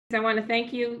I want to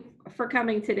thank you for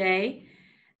coming today.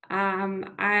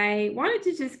 I wanted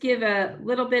to just give a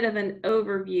little bit of an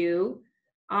overview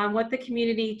on what the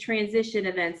community transition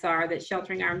events are that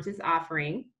Sheltering Arms is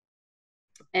offering.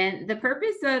 And the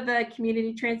purpose of the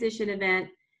community transition event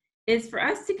is for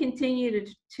us to continue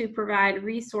to provide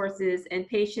resources and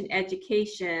patient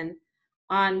education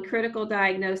on critical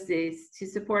diagnoses to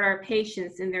support our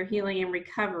patients in their healing and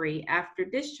recovery after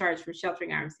discharge from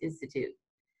Sheltering Arms Institute.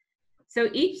 So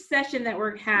each session that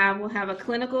we'll have a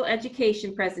clinical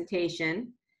education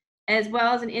presentation, as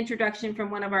well as an introduction from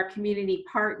one of our community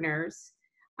partners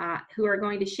who are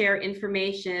going to share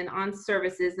information on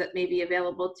services that may be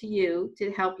available to you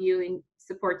to help you and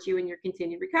support you in your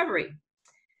continued recovery.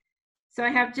 So I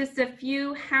have just a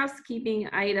few housekeeping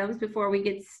items before we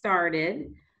get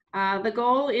started. The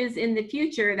goal is in the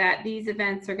future that these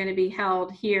events are going to be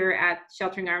held here at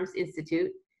Sheltering Arms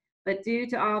Institute. But due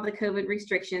to all the COVID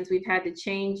restrictions, we've had to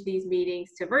change these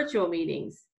meetings to virtual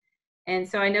meetings. And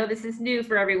so I know this is new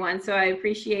for everyone, so I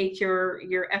appreciate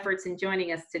your efforts in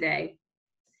joining us today.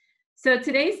 So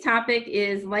today's topic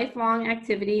is lifelong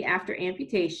activity after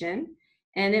amputation,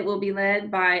 and it will be led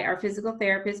by our physical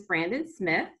therapist, Brandon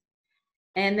Smith.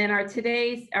 And then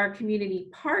our community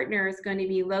partner is going to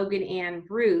be Logan Ann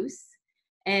Bruce.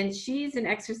 And she's an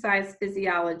exercise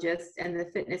physiologist and the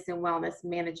fitness and wellness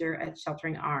manager at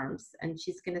Sheltering Arms. And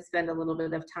she's going to spend a little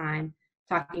bit of time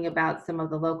talking about some of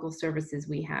the local services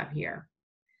we have here.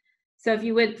 So if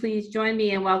you would please join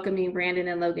me in welcoming Brandon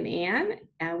and Logan Ann.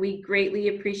 We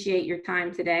greatly appreciate your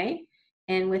time today.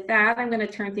 And with that, I'm going to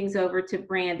turn things over to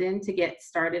Brandon to get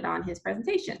started on his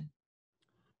presentation.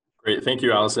 Great. Thank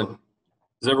you, Allison.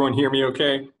 Does everyone hear me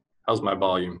okay? How's my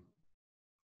volume?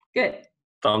 Good.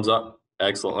 Thumbs up.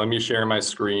 Excellent. Let me share my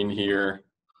screen here.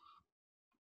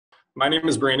 My name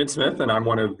is Brandon Smith, and I'm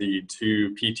one of the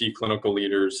two PT clinical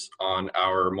leaders on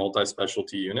our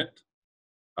multi-specialty unit.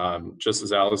 Just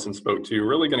as Allison spoke to,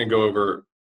 really going to go over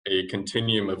a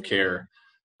continuum of care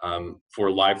for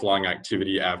lifelong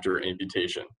activity after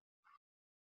amputation.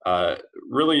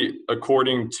 Really,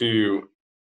 according to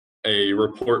a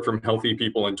report from Healthy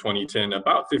People in 2010,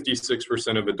 about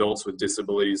 56% of adults with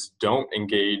disabilities don't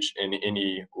engage in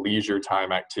any leisure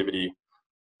time activity,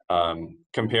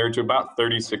 compared to about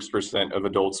 36% of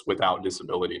adults without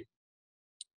disability.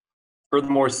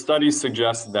 Furthermore, studies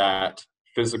suggest that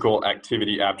physical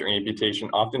activity after amputation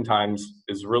oftentimes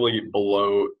is really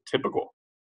below typical,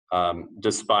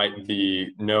 despite the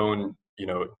known,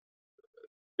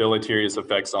 deleterious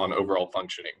effects on overall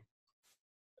functioning.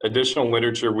 Additional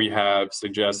literature we have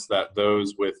suggests that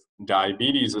those with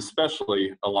diabetes,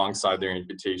 especially alongside their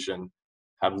amputation,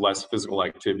 have less physical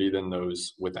activity than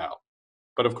those without.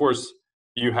 But of course,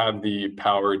 you have the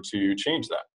power to change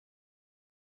that.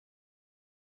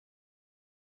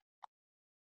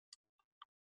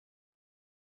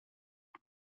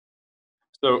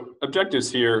 So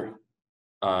objectives here,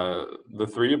 the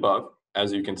three above,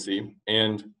 as you can see,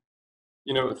 and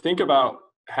think about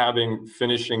having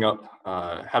finished up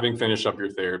your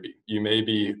therapy. You may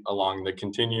be along the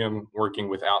continuum working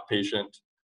with outpatient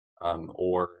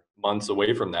or months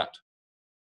away from that.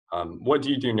 What do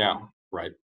you do now,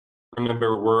 right?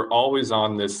 Remember, we're always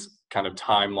on this kind of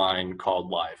timeline called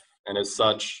life. And as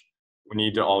such, we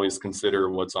need to always consider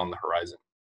what's on the horizon.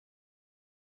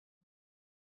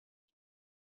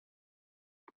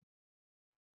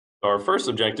 Our first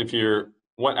objective here,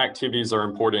 what activities are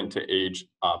important to age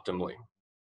optimally?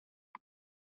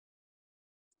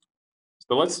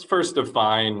 So let's first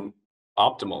define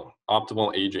optimal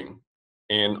aging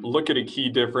and look at a key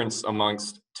difference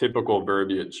amongst typical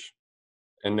verbiage.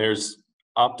 And there's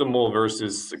optimal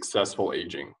versus successful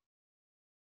aging.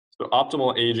 So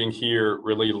optimal aging here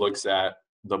really looks at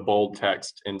the bold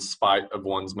text in spite of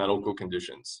one's medical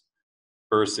conditions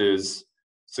versus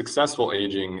successful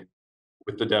aging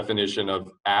with the definition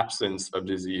of absence of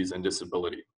disease and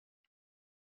disability.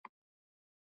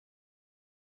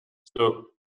 So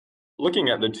looking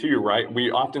at the two, right,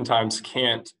 we oftentimes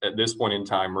can't, at this point in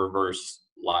time, reverse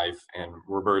life and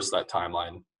reverse that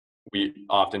timeline. We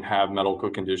often have medical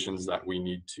conditions that we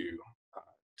need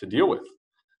to deal with.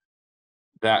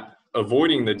 That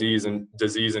avoiding the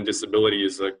disease and disability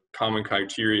is a common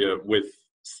criteria with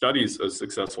studies of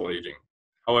successful aging.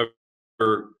 However,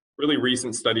 really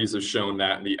recent studies have shown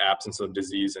that the absence of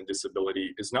disease and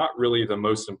disability is not really the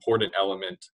most important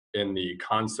element in the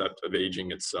concept of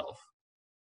aging itself.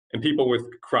 And people with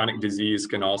chronic disease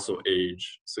can also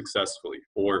age successfully,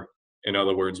 or in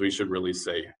other words, we should really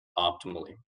say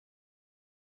optimally.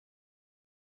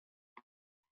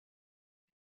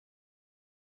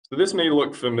 So this may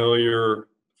look familiar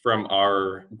from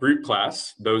our group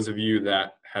class, those of you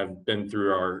that have been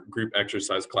through our group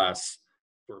exercise class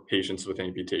for patients with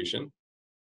amputation,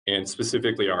 and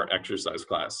specifically our exercise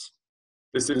class.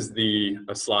 This is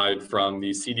a slide from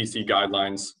the CDC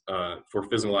guidelines for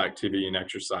physical activity and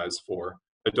exercise for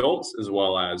adults as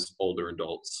well as older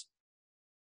adults.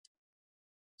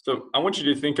 So I want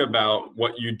you to think about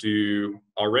what you do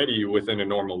already within a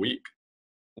normal week.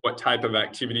 What type of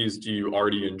activities do you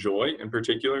already enjoy in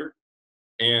particular?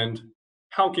 And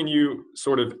how can you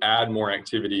sort of add more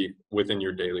activity within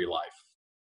your daily life?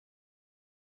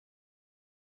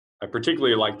 I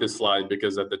particularly like this slide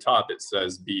because at the top it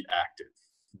says be active.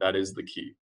 That is the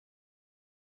key.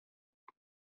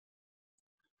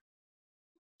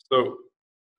 So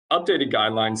updated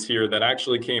guidelines here that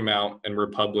actually came out and were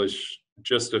published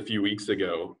just a few weeks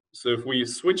ago. So if we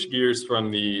switch gears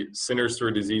from the Centers for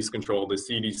Disease Control, the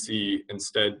CDC,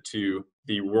 instead to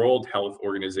the World Health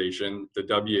Organization, the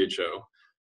WHO,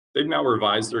 they've now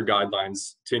revised their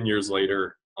guidelines 10 years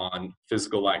later on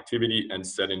physical activity and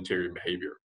sedentary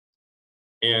behavior.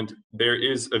 And there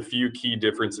is a few key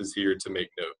differences here to make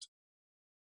note.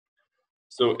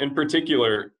 So in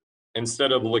particular,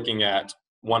 instead of looking at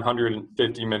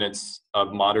 150 minutes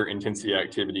of moderate intensity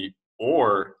activity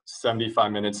or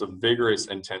 75 minutes of vigorous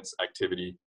intense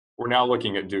activity, we're now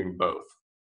looking at doing both.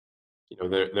 You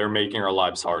know, they're making our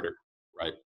lives harder,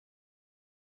 right?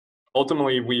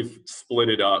 Ultimately, we've split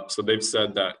it up. So they've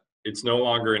said that it's no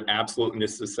longer an absolute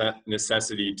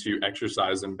necessity to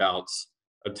exercise in bouts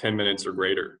of 10 minutes or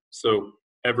greater. So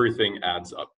everything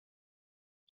adds up.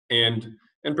 And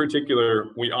in particular,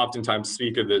 we oftentimes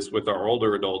speak of this with our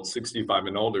older adults, 65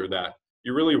 and older, that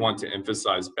you really want to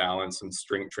emphasize balance and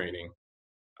strength training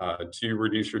to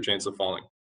reduce your chance of falling.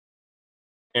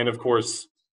 And of course,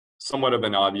 somewhat of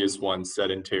an obvious one,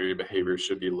 sedentary behavior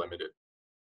should be limited.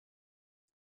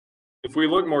 If we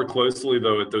look more closely,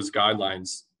 though, at those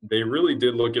guidelines, they really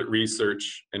did look at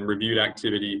research and reviewed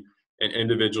activity in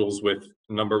individuals with,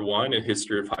 number one, a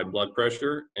history of high blood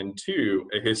pressure, and two,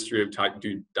 a history of type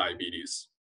 2 diabetes.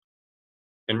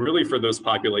 And really for those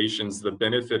populations, the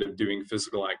benefit of doing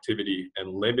physical activity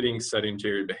and limiting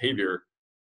sedentary behavior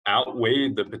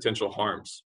outweighed the potential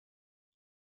harms.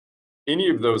 Any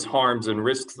of those harms and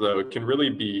risks, though, can really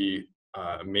be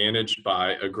managed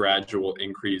by a gradual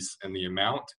increase in the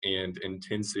amount and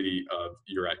intensity of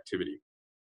your activity.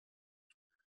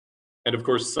 And of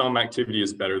course, some activity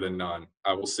is better than none.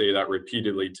 I will say that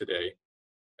repeatedly today.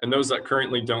 And those that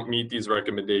currently don't meet these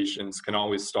recommendations can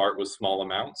always start with small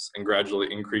amounts and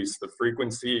gradually increase the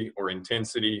frequency or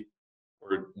intensity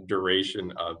or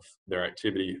duration of their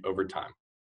activity over time.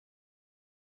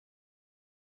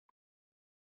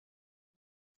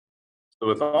 So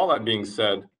with all that being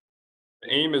said,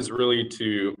 the aim is really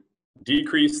to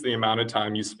decrease the amount of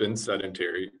time you spend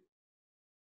sedentary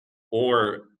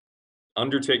or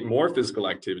undertake more physical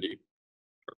activity,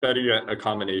 or better yet, a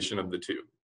combination of the two.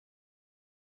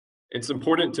 It's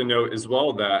important to note as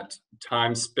well that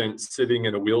time spent sitting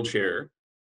in a wheelchair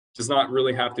does not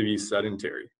really have to be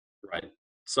sedentary, right?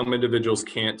 Some individuals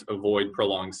can't avoid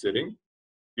prolonged sitting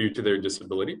due to their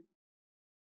disability.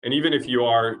 And even if you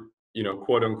are,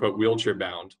 quote unquote, wheelchair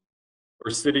bound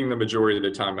or sitting the majority of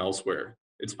the time elsewhere,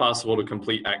 it's possible to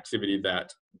complete activity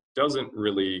that doesn't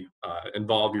really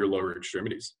involve your lower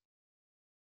extremities.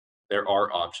 There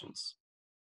are options.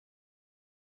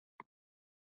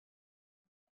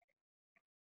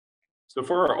 So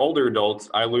for our older adults,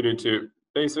 I alluded to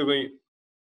basically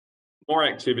more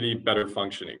activity, better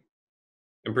functioning,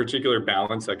 in particular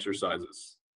balance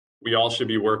exercises. We all should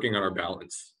be working on our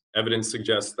balance. Evidence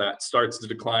suggests that starts to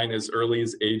decline as early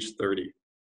as age 30.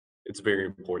 It's very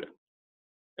important.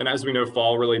 And as we know,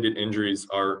 fall-related injuries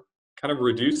are kind of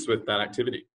reduced with that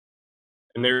activity.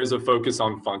 And there is a focus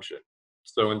on function.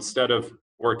 So instead of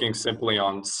working simply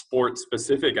on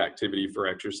sport-specific activity for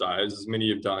exercise, as many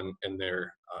have done in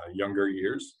their younger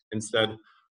years, instead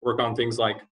work on things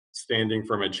like standing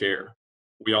from a chair.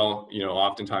 We all,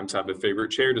 oftentimes have a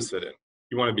favorite chair to sit in.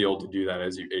 You want to be able to do that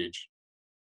as you age.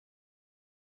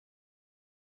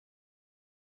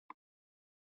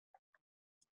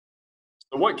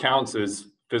 So what counts as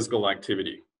physical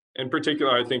activity? In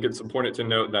particular, I think it's important to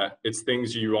note that it's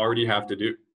things you already have to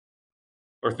do,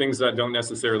 or things that don't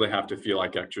necessarily have to feel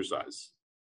like exercise.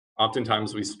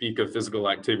 Oftentimes we speak of physical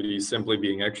activity simply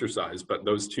being exercise, but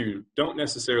those two don't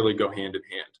necessarily go hand in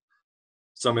hand.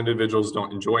 Some individuals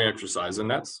don't enjoy exercise, and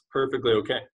that's perfectly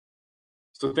okay.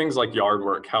 So things like yard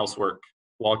work, housework,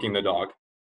 walking the dog,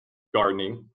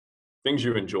 gardening, things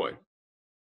you enjoy,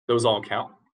 those all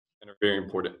count and are very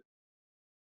important.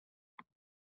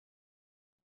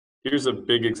 Here's a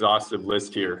big exhaustive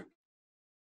list here.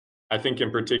 I think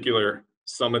in particular,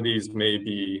 some of these may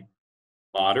be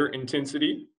moderate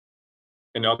intensity,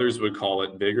 and others would call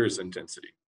it vigorous intensity.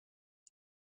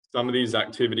 Some of these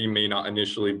activity may not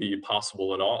initially be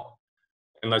possible at all,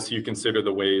 unless you consider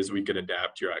the ways we could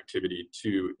adapt your activity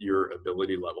to your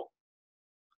ability level.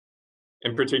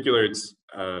 In particular, it's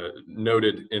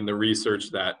noted in the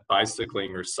research that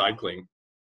bicycling or cycling,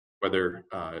 whether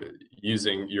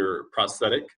using your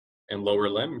prosthetic and lower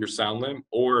limb, your sound limb,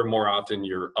 or more often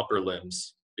your upper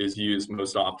limbs, is used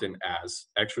most often as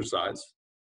exercise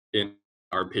in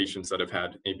our patients that have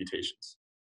had amputations.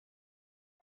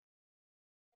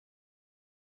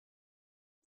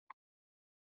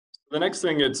 The next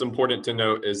thing it's important to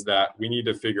note is that we need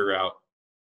to figure out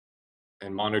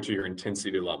and monitor your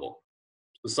intensity level.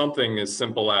 So something as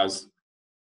simple as,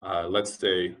 let's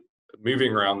say,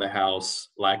 moving around the house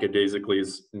lackadaisically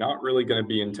is not really going to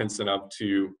be intense enough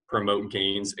to promote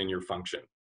gains in your function.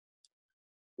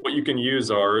 What you can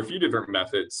use are a few different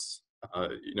methods.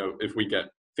 If we get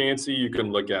fancy, you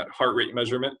can look at heart rate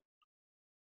measurement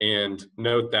and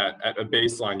note that at a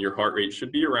baseline, your heart rate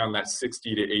should be around that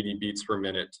 60 to 80 beats per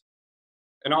minute.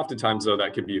 And oftentimes, though,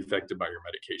 that could be affected by your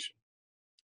medication.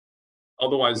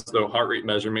 Otherwise, though, heart rate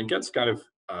measurement gets kind of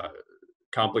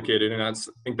complicated, and I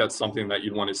think that's something that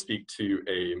you'd want to speak to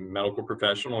a medical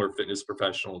professional or fitness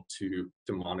professional to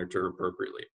monitor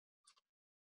appropriately.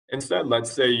 Instead, let's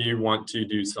say you want to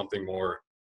do something more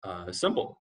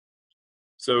simple.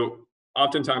 So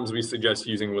oftentimes we suggest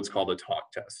using what's called a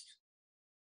talk test.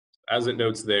 As it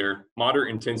notes there,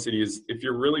 moderate intensity is if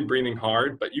you're really breathing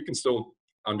hard, but you can still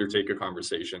undertake a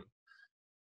conversation.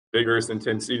 Vigorous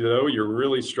intensity, though, you're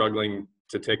really struggling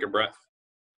to take a breath.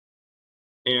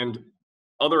 And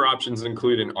other options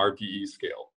include an RPE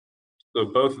scale. So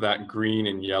both that green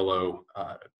and yellow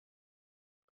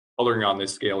coloring on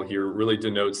this scale here really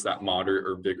denotes that moderate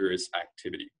or vigorous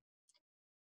activity.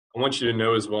 I want you to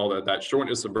know as well that that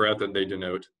shortness of breath that they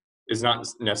denote is not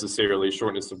necessarily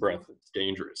shortness of breath that's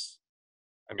dangerous.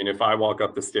 I mean, if I walk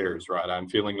up the stairs, right, I'm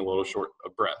feeling a little short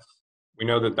of breath. We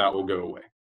know that that will go away.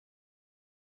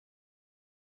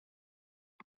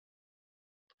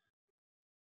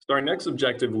 So our next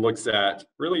objective looks at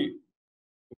really,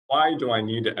 why do I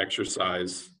need to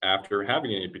exercise after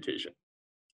having an amputation?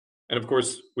 And of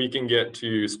course, we can get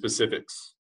to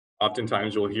specifics.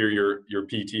 Oftentimes you'll hear your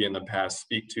PT in the past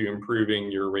speak to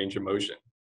improving your range of motion.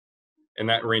 And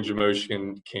that range of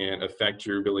motion can affect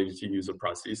your ability to use a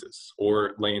prosthesis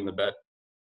or lay in the bed.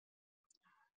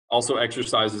 Also,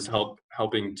 exercise is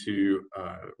helping to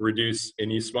reduce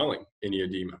any swelling, any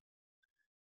edema.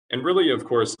 And really, of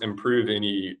course, improve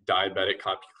any diabetic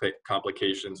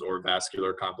complications or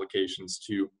vascular complications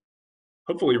to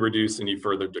hopefully reduce any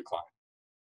further decline.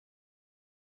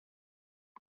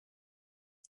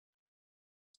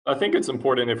 I think it's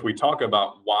important if we talk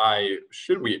about why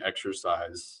should we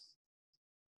exercise,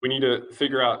 we need to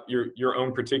figure out your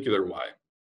own particular why.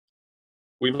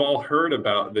 We've all heard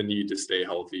about the need to stay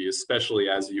healthy, especially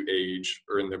as you age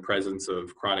or in the presence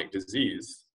of chronic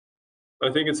disease. But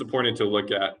I think it's important to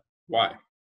look at why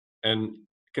and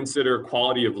consider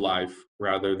quality of life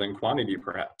rather than quantity,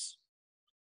 perhaps.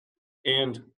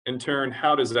 And in turn,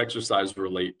 how does exercise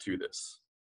relate to this?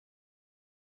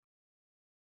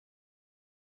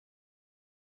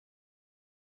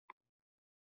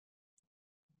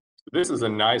 This is a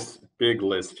nice big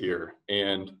list here,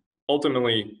 and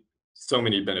ultimately, so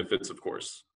many benefits, of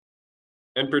course.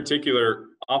 In particular,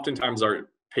 oftentimes our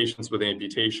patients with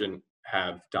amputation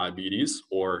have diabetes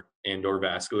or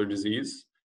vascular disease,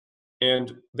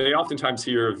 and they oftentimes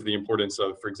hear of the importance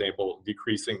of, for example,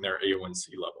 decreasing their A1C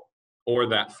level or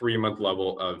that 3-month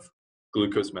level of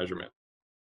glucose measurement,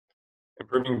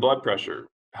 improving blood pressure,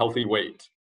 healthy weight,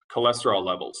 cholesterol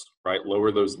levels, right?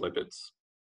 Lower those lipids,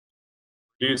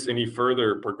 reduce any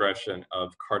further progression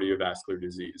of cardiovascular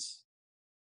disease,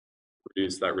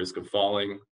 reduce that risk of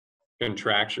falling,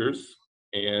 contractures,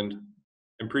 and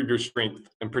improve your strength,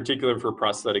 in particular for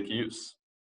prosthetic use.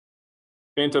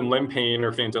 Phantom limb pain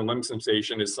or phantom limb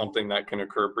sensation is something that can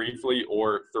occur briefly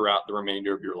or throughout the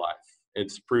remainder of your life.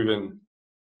 It's proven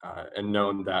and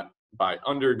known that by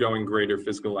undergoing greater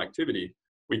physical activity,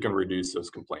 we can reduce those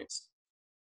complaints.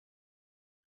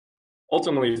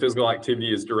 Ultimately, physical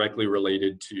activity is directly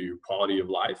related to quality of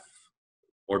life,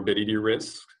 morbidity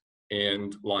risk,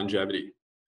 and longevity.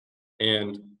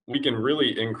 And we can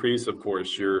really increase, of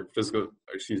course, your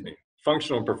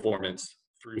functional performance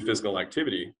through physical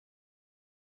activity,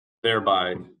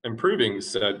 thereby improving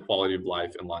said quality of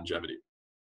life and longevity.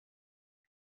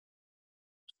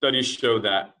 Studies show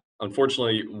that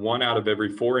unfortunately, 1 out of every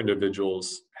 4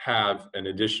 individuals have an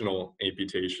additional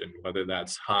amputation, whether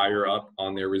that's higher up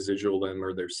on their residual limb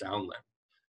or their sound limb.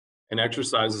 And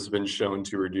exercise has been shown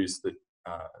to reduce the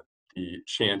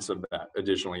chance of that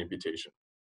additional amputation.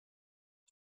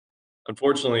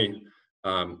 Unfortunately,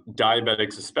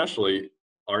 diabetics especially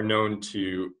are known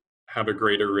to have a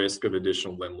greater risk of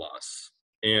additional limb loss.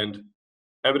 And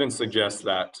evidence suggests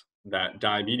that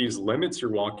diabetes limits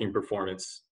your walking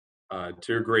performance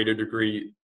to a greater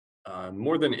degree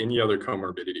more than any other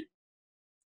comorbidity.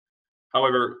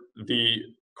 However, the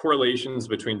correlations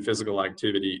between physical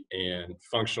activity and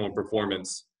functional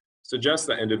performance suggest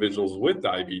that individuals with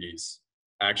diabetes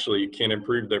actually can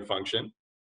improve their function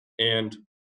and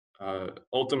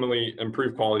ultimately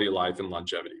improve quality of life and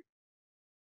longevity.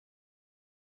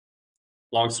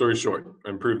 Long story short,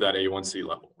 improve that A1C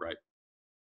level, right?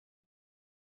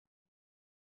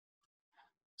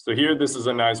 So here, this is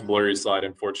a nice blurry slide.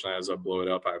 Unfortunately, as I blow it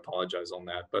up, I apologize on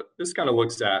that. But this kind of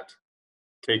looks at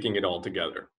taking it all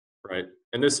together, right?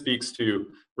 And this speaks to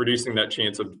reducing that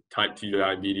chance of type 2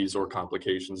 diabetes or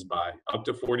complications by up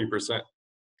to 40%.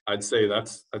 I'd say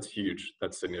that's huge,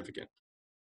 that's significant.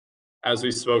 As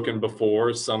we've spoken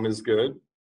before, some is good,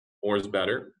 more is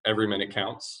better. Every minute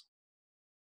counts.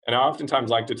 And I oftentimes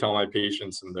like to tell my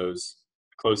patients and those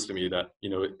close to me that,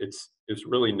 it's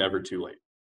really never too late.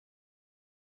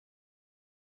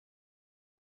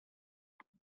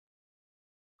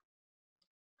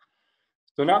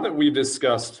 So now that we've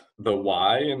discussed the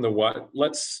why and the what,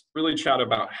 let's really chat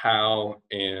about how,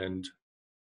 and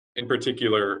in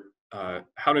particular,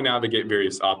 how to navigate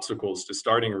various obstacles to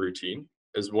starting a routine,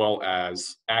 as well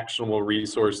as actionable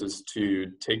resources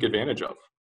to take advantage of.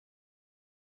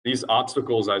 These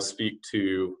obstacles I speak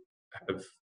to have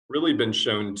really been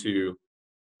shown to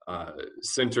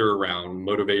center around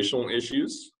motivational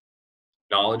issues,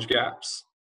 knowledge gaps,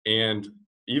 and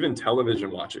even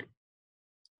television watching.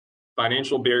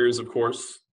 Financial barriers, of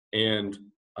course, and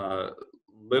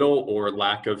little or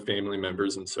lack of family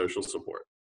members and social support.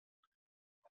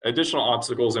 Additional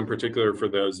obstacles, in particular for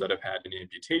those that have had an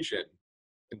amputation,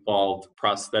 involved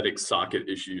prosthetic socket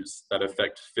issues that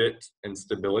affect fit and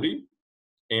stability.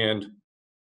 And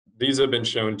these have been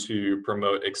shown to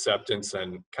promote acceptance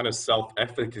and kind of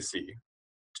self-efficacy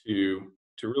to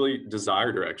really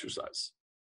desire to exercise.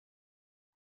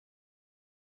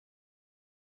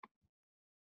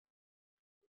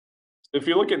 If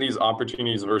you look at these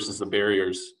opportunities versus the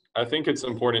barriers, I think it's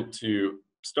important to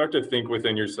start to think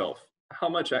within yourself, how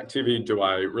much activity do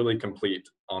I really complete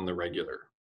on the regular?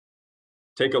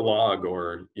 Take a log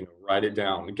or write it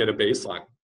down and get a baseline.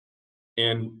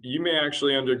 And you may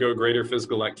actually undergo greater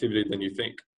physical activity than you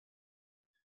think.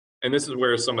 And this is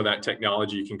where some of that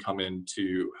technology can come in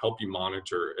to help you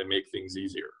monitor and make things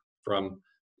easier, from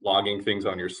logging things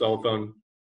on your cell phone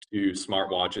to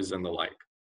smartwatches and the like.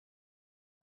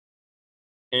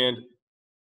 And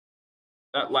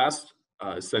that last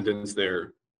sentence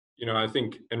there, I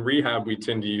think in rehab, we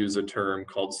tend to use a term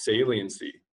called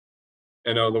saliency.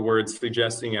 In other words,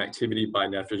 suggesting activity by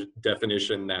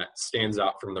definition that stands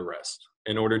out from the rest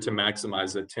in order to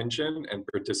maximize attention and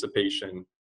participation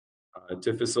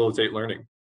to facilitate learning.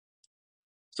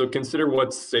 So consider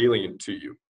what's salient to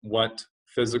you. What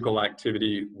physical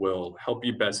activity will help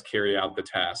you best carry out the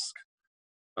task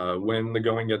when the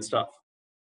going gets tough?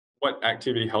 What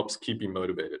activity helps keep you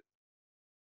motivated?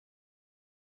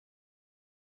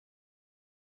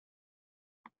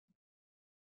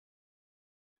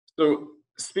 So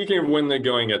speaking of when the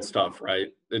going gets tough, right?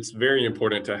 It's very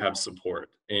important to have support.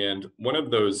 And one of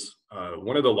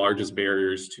the largest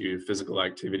barriers to physical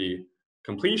activity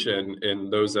completion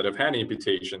in those that have had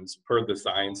amputations, per the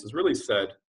science, is really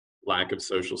said lack of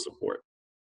social support.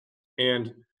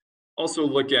 And also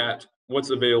look at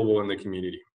what's available in the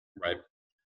community, right?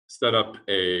 Set up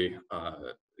a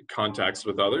contacts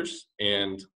with others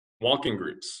and walking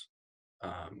groups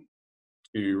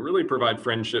to really provide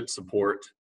friendship support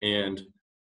and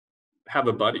have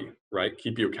a buddy, right?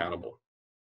 Keep you accountable.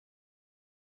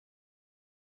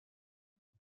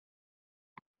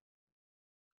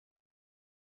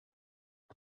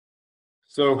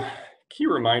 So key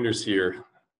reminders here,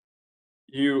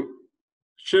 you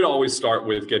should always start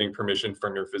with getting permission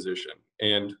from your physician.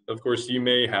 And of course, you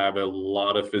may have a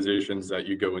lot of physicians that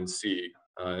you go and see.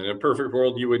 In a perfect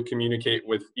world, you would communicate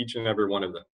with each and every one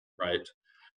of them, right?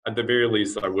 At the very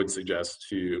least, I would suggest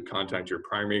to contact your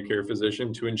primary care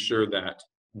physician to ensure that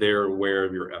they're aware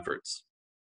of your efforts.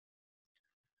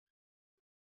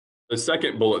 The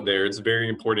second bullet there, it's very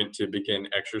important to begin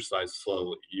exercise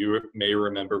slowly. You may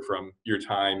remember from your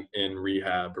time in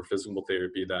rehab or physical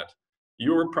therapy that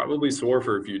you were probably sore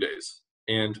for a few days.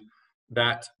 And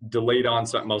that delayed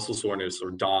onset muscle soreness,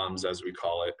 or DOMS as we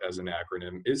call it as an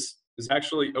acronym, is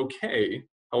actually okay.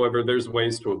 However, there's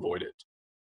ways to avoid it.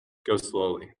 Go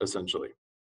slowly, essentially.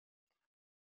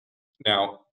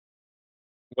 Now,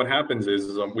 what happens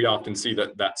is we often see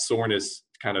that soreness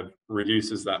kind of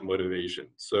reduces that motivation.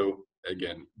 So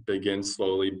again, begin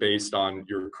slowly based on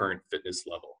your current fitness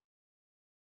level.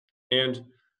 And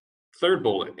third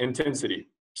bullet, intensity.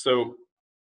 So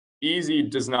easy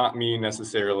does not mean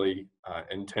necessarily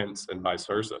intense, and vice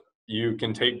versa. You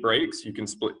can take breaks, you can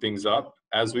split things up.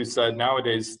 As we said,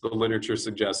 nowadays, the literature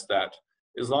suggests that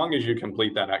as long as you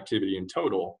complete that activity in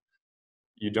total,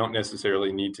 you don't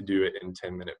necessarily need to do it in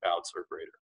 10-minute bouts or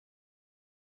greater.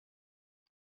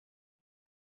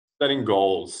 Setting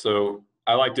goals. So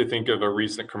I like to think of a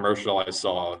recent commercial I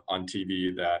saw on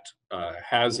TV that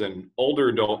has an older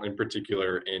adult in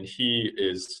particular, and he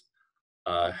is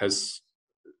has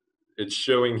it's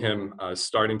showing him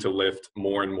starting to lift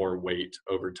more and more weight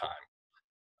over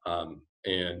time.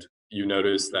 And you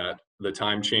notice that the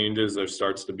time changes, there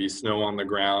starts to be snow on the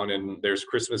ground, and there's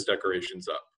Christmas decorations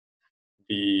up.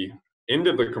 The end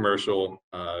of the commercial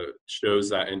shows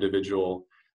that individual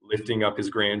lifting up his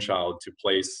grandchild to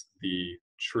place the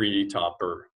tree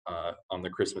topper on the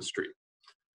Christmas tree.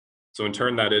 So in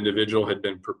turn, that individual had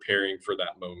been preparing for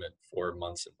that moment for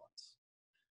months and months.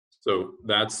 So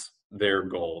that's their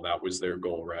goal. That was their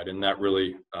goal, right? And that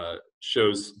really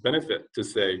shows benefit to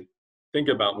say, think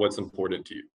about what's important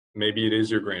to you. Maybe it is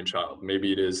your grandchild.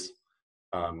 Maybe it is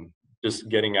just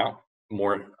getting out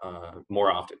more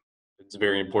often. It's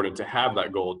very important to have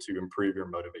that goal to improve your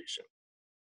motivation.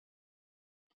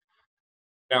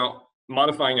 Now,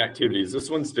 modifying activities. This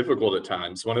one's difficult at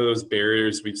times. One of those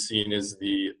barriers we've seen is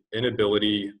the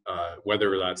inability,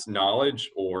 whether that's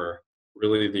knowledge or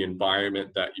really the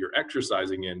environment that you're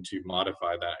exercising in, to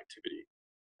modify that activity.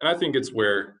 And I think it's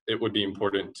where it would be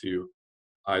important to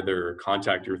either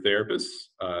contact your therapist,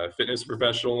 fitness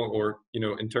professional, or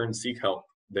in turn seek help.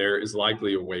 There is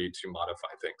likely a way to modify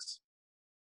things.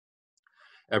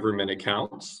 Every minute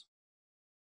counts.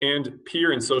 And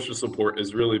peer and social support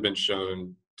has really been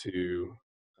shown to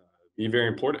be very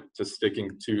important to sticking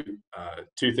to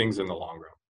two things in the long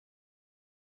run.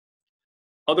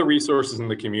 Other resources in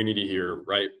the community here,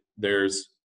 right? There's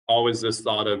always this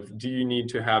thought of, do you need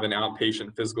to have an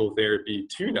outpatient physical therapy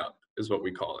tune-up, is what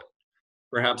we call it.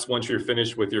 Perhaps once you're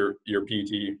finished with your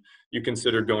PT, you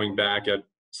consider going back at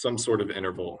some sort of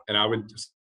interval. And I would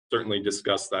certainly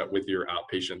discuss that with your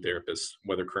outpatient therapist,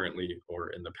 whether currently or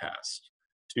in the past.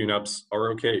 Tune-ups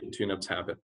are okay. Tune-ups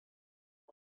happen.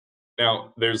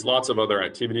 Now, there's lots of other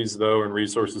activities, though, and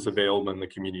resources available in the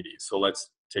community. So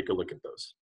let's take a look at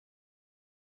those.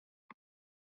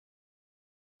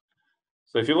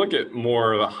 So if you look at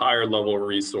more of a higher level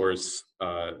resource,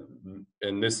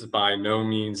 and this by no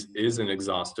means is an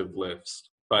exhaustive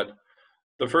list, but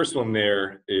the first one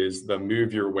there is the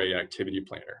Move Your Way Activity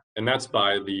Planner, and that's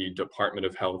by the Department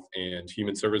of Health and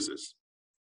Human Services.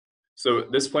 So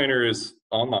this planner is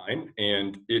online,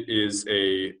 and it is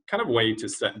a kind of way to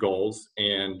set goals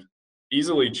and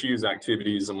easily choose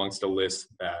activities amongst a list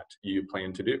that you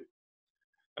plan to do.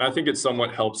 And I think it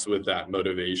somewhat helps with that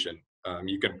motivation.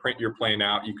 You can print your plan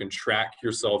out, you can track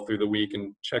yourself through the week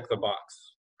and check the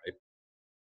box, right?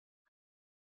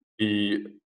 The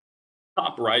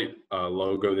top right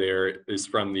logo there is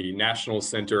from the National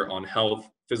Center on Health,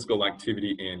 Physical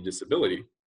Activity, and Disability,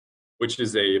 which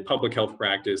is a public health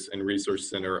practice and resource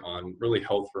center on really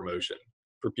health promotion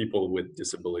for people with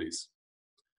disabilities.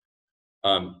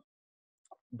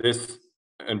 This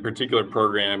in particular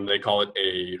program, they call it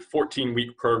a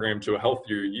 14-week program to a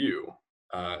healthier you,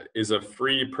 is a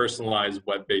free personalized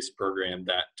web-based program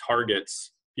that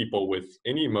targets people with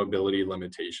any mobility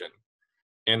limitation.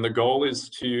 And the goal is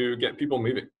to get people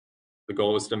moving. The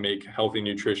goal is to make healthy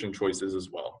nutrition choices as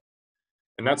well.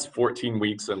 And that's 14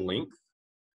 weeks in length,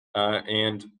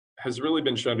 and has really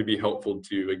been shown to be helpful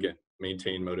to, again,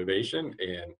 maintain motivation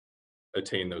and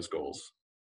attain those goals.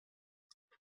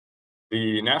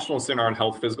 The National Center on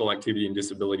Health, Physical Activity, and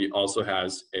Disability also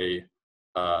has a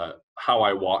How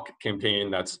I Walk campaign.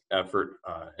 That's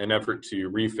an effort to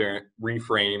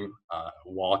reframe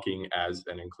walking as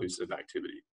an inclusive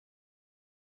activity.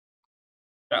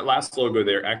 That last logo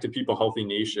there, Active People, Healthy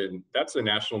Nation, that's a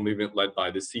national movement led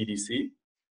by the CDC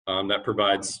that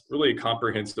provides really a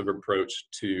comprehensive approach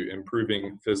to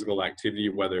improving physical activity,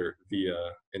 whether via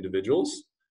individuals,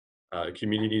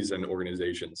 communities, and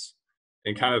organizations,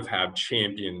 and kind of have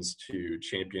champions to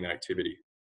champion activity.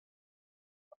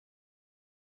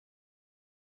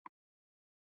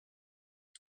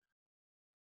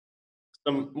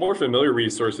 Some more familiar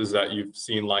resources that you've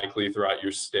seen likely throughout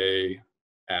your stay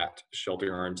at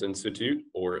Sheltering Arms Institute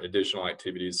or additional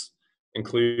activities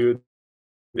include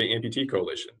the Amputee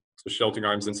Coalition. So Sheltering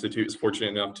Arms Institute is fortunate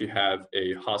enough to have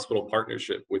a hospital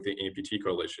partnership with the Amputee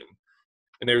Coalition.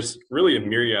 And there's really a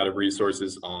myriad of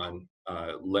resources on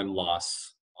limb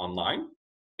loss online.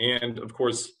 And of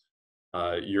course,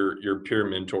 your peer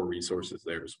mentor resources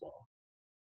there as well.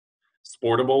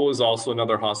 Sportable is also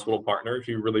another hospital partner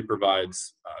who really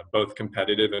provides both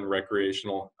competitive and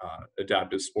recreational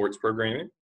adaptive sports programming.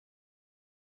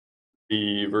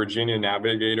 The Virginia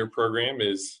Navigator program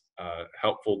is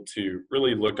helpful to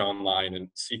really look online and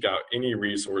seek out any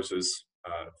resources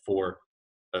for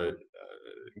a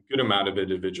good amount of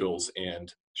individuals.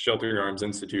 And Sheltering Arms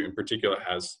Institute in particular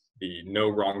has the No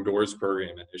Wrong Doors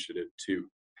program initiative to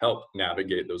help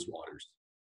navigate those waters.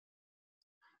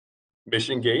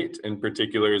 Mission Gate, in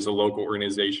particular, is a local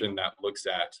organization that looks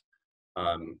at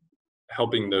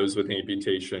helping those with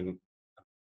amputation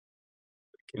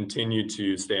continue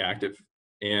to stay active.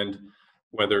 And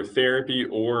whether therapy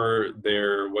or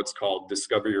their what's called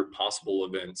Discover Your Possible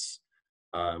events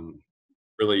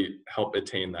really help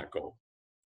attain that goal.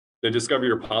 The Discover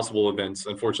Your Possible events,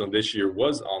 unfortunately, this year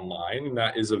was online, and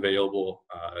that is available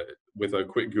with a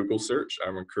quick Google search.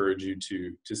 I would encourage you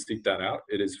to seek that out.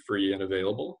 It is free and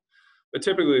available. But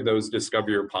typically those Discover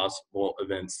Your Possible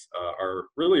events are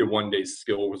really a one-day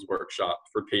skills workshop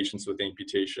for patients with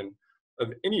amputation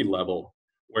of any level,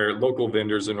 where local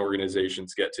vendors and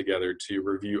organizations get together to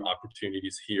review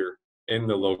opportunities here in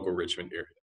the local Richmond area.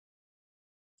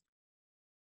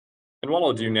 And what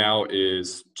I'll do now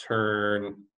is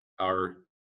turn our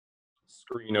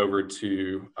screen over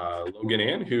to Logan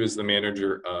Ann, who is the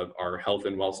manager of our health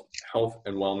and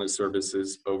wellness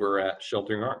services over at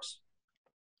Sheltering Arms.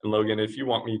 And Logan, if you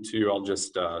want me to, I'll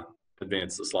just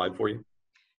advance the slide for you.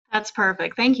 That's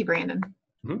perfect. Thank you, Brandon.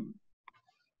 Mm-hmm.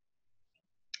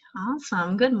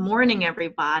 Awesome. Good morning,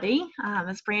 everybody.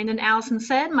 As Brandon Allison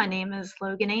said, my name is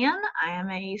Logan Ann. I am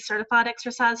a certified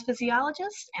exercise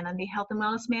physiologist, and I'm the health and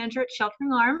wellness manager at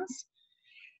Sheltering Arms.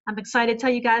 I'm excited to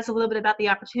tell you guys a little bit about the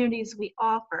opportunities we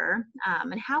offer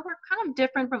and how we're kind of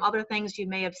different from other things you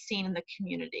may have seen in the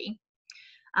community.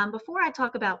 Before I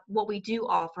talk about what we do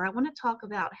offer, I want to talk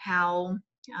about how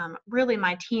really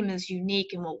my team is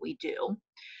unique in what we do.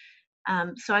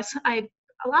 So I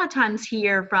a lot of times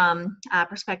hear from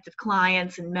prospective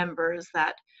clients and members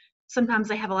that sometimes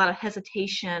they have a lot of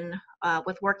hesitation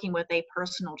with working with a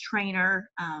personal trainer.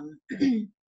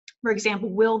 For example,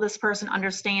 will this person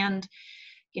understand,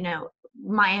 you know,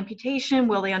 my amputation?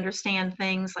 Will they understand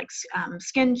things like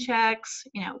skin checks,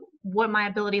 you know, what my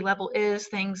ability level is,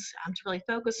 things to really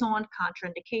focus on,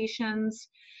 contraindications.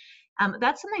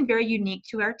 That's something very unique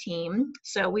to our team.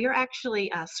 So we are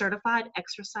actually certified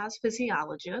exercise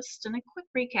physiologists, and a quick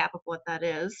recap of what that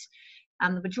is.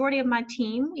 The majority of my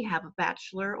team, we have a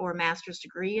bachelor or master's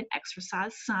degree in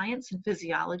exercise science and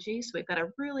physiology. So we've got a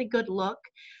really good look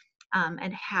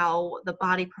and how the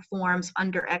body performs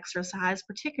under exercise,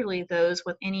 particularly those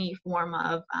with any form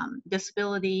of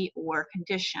disability or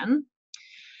condition.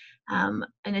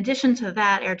 In addition to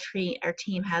that, our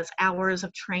team has hours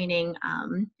of training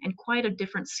and quite a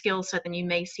different skill set than you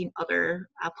may see in other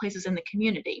places in the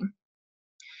community.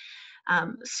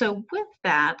 So with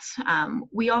that,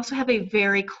 we also have a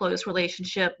very close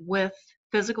relationship with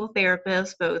physical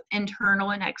therapists, both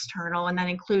internal and external, and that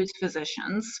includes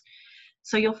physicians.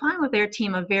 So you'll find with their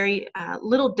team a very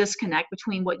little disconnect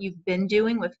between what you've been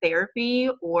doing with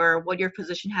therapy or what your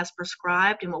physician has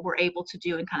prescribed and what we're able to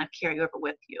do and kind of carry over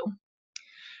with you.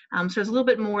 So there's a little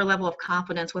bit more level of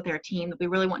confidence with our team that we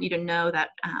really want you to know that,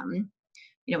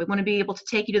 you know, we want to be able to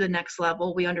take you to the next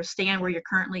level. We understand where you're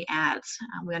currently at.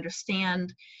 We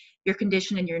understand your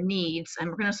condition and your needs, and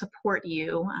we're going to support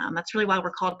you. That's really why we're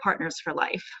called Partners for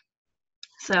Life.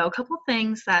 So a couple of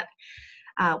things that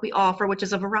we offer, which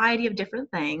is a variety of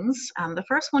different things. The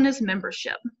first one is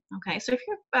membership. Okay, so if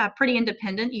you're pretty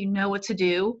independent, you know what to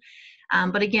do.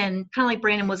 But again, kind of like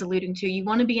Brandon was alluding to, you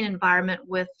want to be in an environment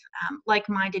with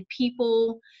like-minded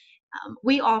people.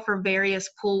 We offer various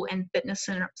pool and fitness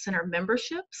center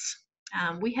memberships.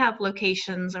 We have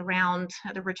locations around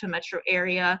the Richmond metro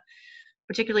area,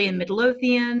 particularly in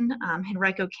Midlothian,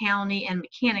 Henrico County, and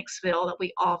Mechanicsville that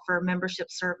we offer membership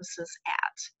services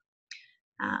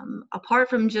at. Apart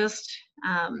from just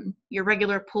your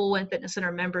regular pool and fitness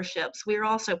center memberships, we are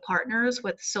also partners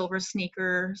with Silver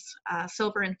Sneakers,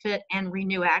 Silver and Fit, and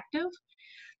Renew Active.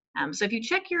 So if you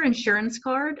check your insurance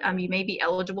card, you may be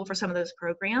eligible for some of those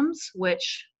programs,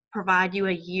 which provide you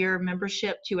a year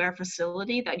membership to our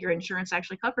facility that your insurance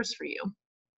actually covers for you.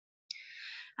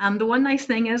 The one nice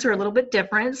thing is we're a little bit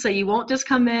different, so you won't just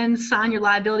come in, sign your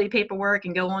liability paperwork,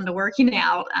 and go on to working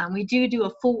out. We do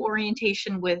a full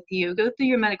orientation with you, go through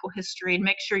your medical history, and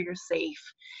make sure you're safe.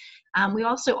 We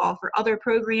also offer other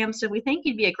programs, so we think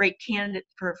you'd be a great candidate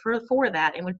for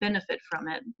that and would benefit from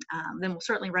it. Then we'll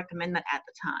certainly recommend that at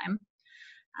the time.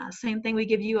 Same thing, we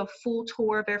give you a full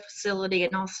tour of our facility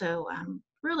and also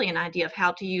really an idea of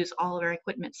how to use all of our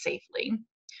equipment safely.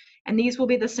 And these will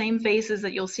be the same faces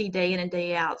that you'll see day in and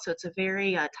day out, so it's a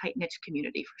very tight-knit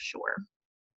community for sure.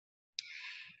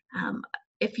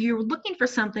 If you're looking for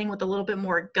something with a little bit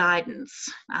more guidance,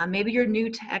 maybe you're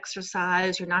new to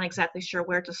exercise, you're not exactly sure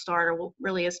where to start or what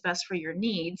really is best for your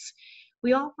needs,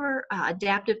 we offer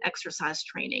adaptive exercise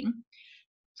training.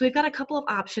 So we've got a couple of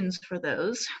options for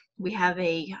those. We have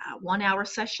a 1-hour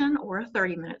session or a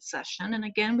 30-minute session, and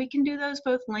again, we can do those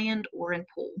both land or in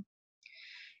pool.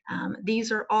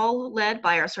 These are all led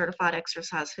by our certified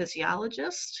exercise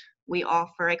physiologist. We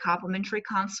offer a complimentary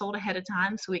consult ahead of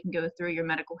time so we can go through your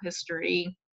medical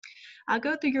history,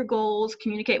 go through your goals,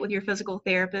 communicate with your physical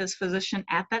therapist, physician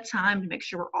at that time to make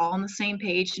sure we're all on the same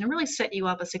page and really set you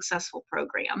up a successful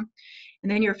program.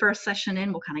 And then your first session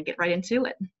in, we'll kind of get right into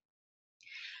it.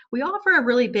 We offer a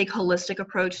really big holistic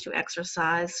approach to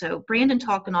exercise. So Brandon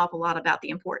talked an awful lot about the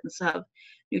importance of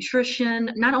nutrition,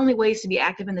 not only ways to be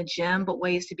active in the gym, but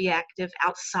ways to be active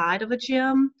outside of a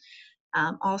gym.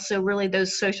 Also really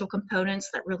those social components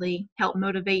that really help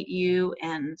motivate you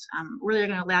and really are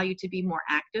going to allow you to be more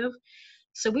active.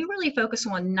 So we really focus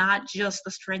on not just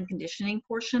the strength conditioning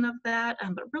portion of that,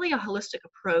 but really a holistic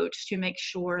approach to make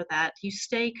sure that you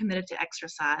stay committed to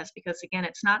exercise because again,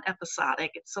 it's not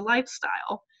episodic, it's a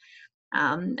lifestyle.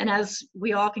 And as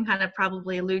we all can kind of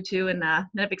probably allude to and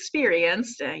have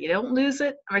experienced, you don't lose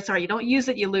it, or sorry, you don't use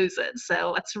it, you lose it.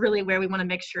 So that's really where we want to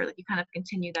make sure that you kind of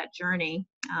continue that journey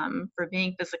for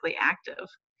being physically active.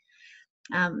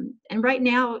 And right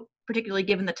now, particularly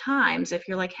given the times, if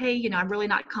you're like, hey, you know, I'm really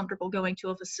not comfortable going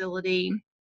to a facility,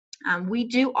 we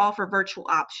do offer virtual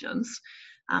options.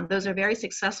 Those are very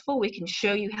successful. We can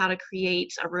show you how to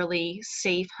create a really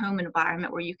safe home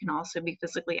environment where you can also be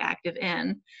physically active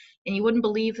in. And you wouldn't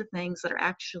believe the things that are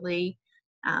actually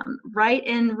right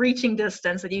in reaching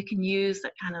distance that you can use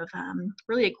that kind of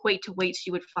really equate to weights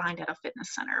you would find at a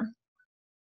fitness center.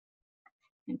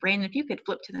 And Brandon, if you could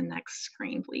flip to the next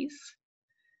screen, please.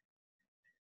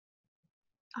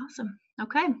 Awesome.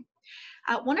 Okay.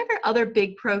 One of our other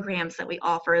big programs that we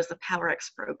offer is the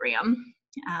PowerX program.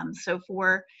 So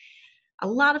for a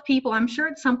lot of people, I'm sure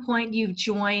at some point you've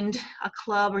joined a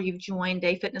club or you've joined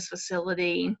a fitness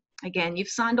facility. Again, you've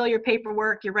signed all your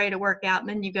paperwork, you're ready to work out, and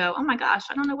then you go, oh my gosh,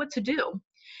 I don't know what to do.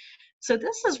 So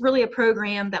this is really a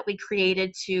program that we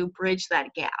created to bridge that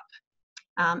gap.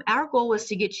 Our goal was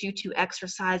to get you to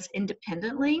exercise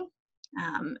independently.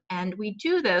 And we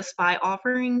do this by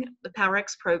offering the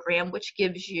PowerX program, which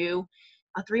gives you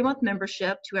a 3-month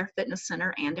membership to our fitness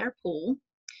center and our pool.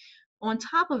 On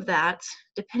top of that,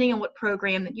 depending on what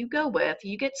program that you go with,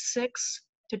 you get 6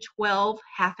 to 12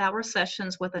 half-hour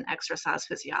sessions with an exercise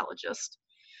physiologist.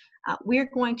 We're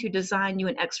going to design you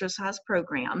an exercise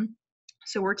program.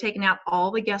 So we're taking out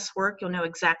all the guesswork. You'll know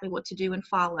exactly what to do and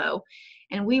follow.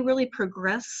 And we really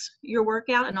progress your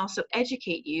workout and also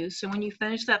educate you. So when you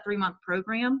finish that 3-month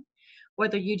program,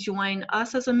 whether you join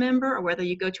us as a member or whether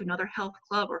you go to another health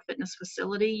club or fitness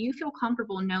facility, you feel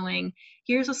comfortable knowing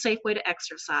here's a safe way to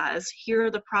exercise, here are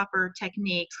the proper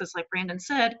techniques, because like Brandon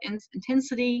said,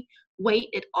 intensity, weight,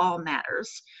 it all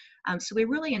matters. So we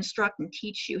really instruct and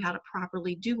teach you how to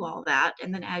properly do all that.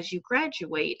 And then as you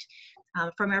graduate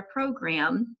from our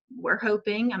program, we're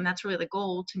hoping, and that's really the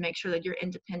goal, to make sure that you're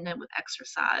independent with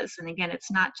exercise. And again,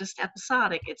 it's not just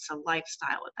episodic, it's a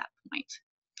lifestyle at that point.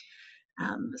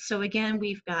 So again,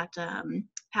 we've got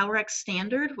PowerX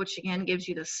Standard, which again gives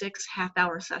you the 6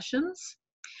 half-hour sessions.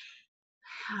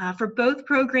 For both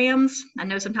programs, I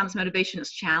know sometimes motivation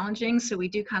is challenging, so we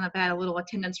do kind of add a little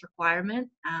attendance requirement,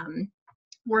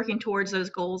 working towards those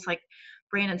goals, like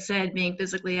Brandon said, being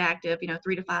physically active,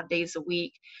 3 to 5 days a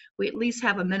week. We at least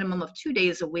have a minimum of 2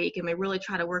 days a week, and we really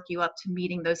try to work you up to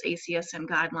meeting those ACSM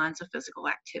guidelines of physical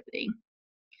activity.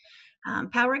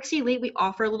 PowerX Elite, we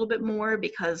offer a little bit more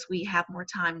because we have more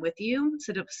time with you.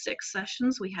 Instead of 6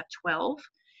 sessions, we have 12.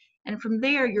 And from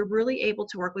there, you're really able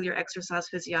to work with your exercise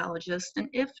physiologist. And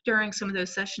if during some of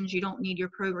those sessions you don't need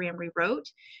your program rewrote,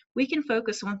 we can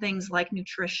focus on things like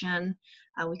nutrition.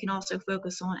 We can also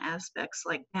focus on aspects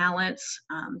like balance,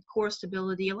 core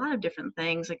stability, a lot of different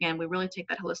things. Again, we really take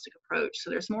that holistic approach. So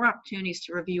there's more opportunities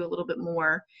to review a little bit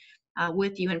more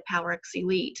with you in PowerX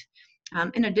Elite.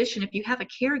 In addition, if you have a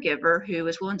caregiver who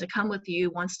is willing to come with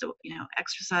you, wants to,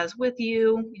 exercise with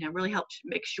you, really help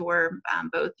make sure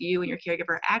both you and your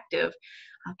caregiver are active,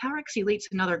 PowerX Elite's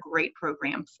another great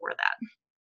program for that.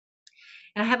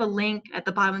 And I have a link at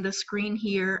the bottom of the screen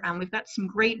here. We've got some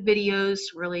great videos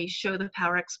to really show the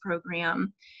PowerX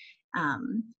program.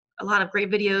 A lot of great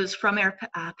videos from our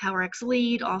PowerX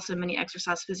lead, also many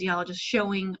exercise physiologists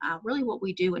showing really what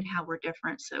we do and how we're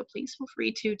different. So please feel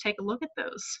free to take a look at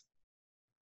those.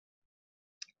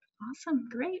 Awesome,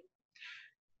 great.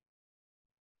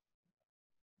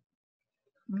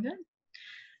 Good.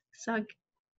 So I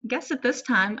guess at this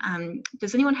time,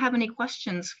 does anyone have any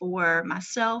questions for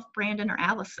myself, Brandon, or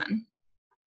Allison?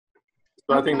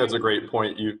 So I think that's a great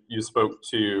point. You spoke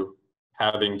to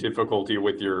having difficulty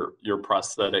with your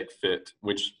prosthetic fit,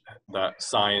 which that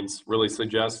science really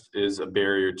suggests is a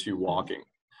barrier to walking.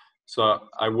 So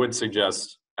I would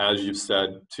suggest, as you've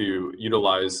said, to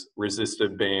utilize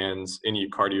resistive bands, any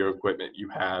cardio equipment you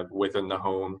have within the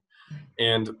home.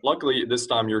 And luckily, this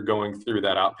time you're going through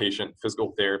that outpatient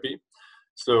physical therapy.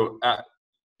 So at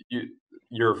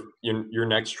your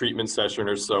next treatment session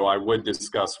or so, I would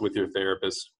discuss with your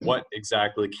therapist, what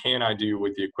exactly can I do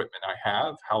with the equipment I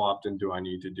have? How often do I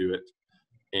need to do it?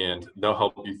 And they'll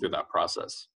help you through that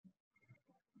process.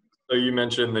 So you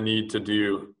mentioned the need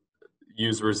to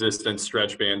use resistance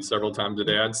stretch bands several times a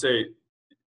day. I'd say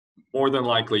more than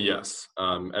likely, yes.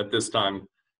 At this time,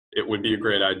 it would be a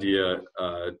great idea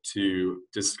to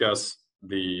discuss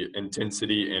the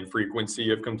intensity and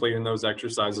frequency of completing those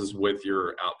exercises with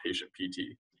your outpatient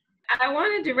PT. I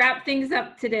wanted to wrap things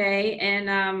up today,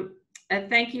 and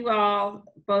thank you all,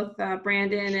 both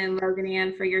Brandon and Logan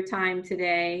Ann, for your time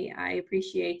today. I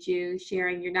appreciate you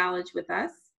sharing your knowledge with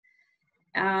us.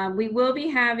 We will be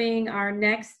having our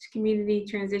next community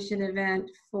transition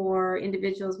event for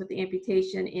individuals with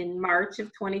amputation in March of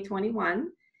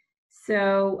 2021.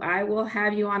 So I will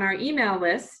have you on our email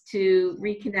list to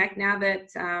reconnect now that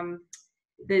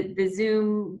the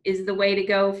Zoom is the way to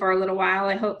go for a little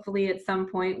while. Hopefully at some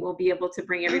point we'll be able to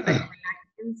bring everybody back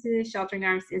into Sheltering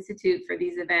Arms Institute for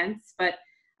these events. But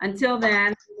until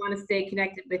then, we want to stay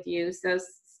connected with you. So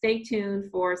stay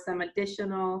tuned for some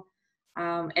additional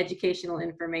educational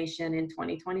information in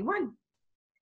 2021.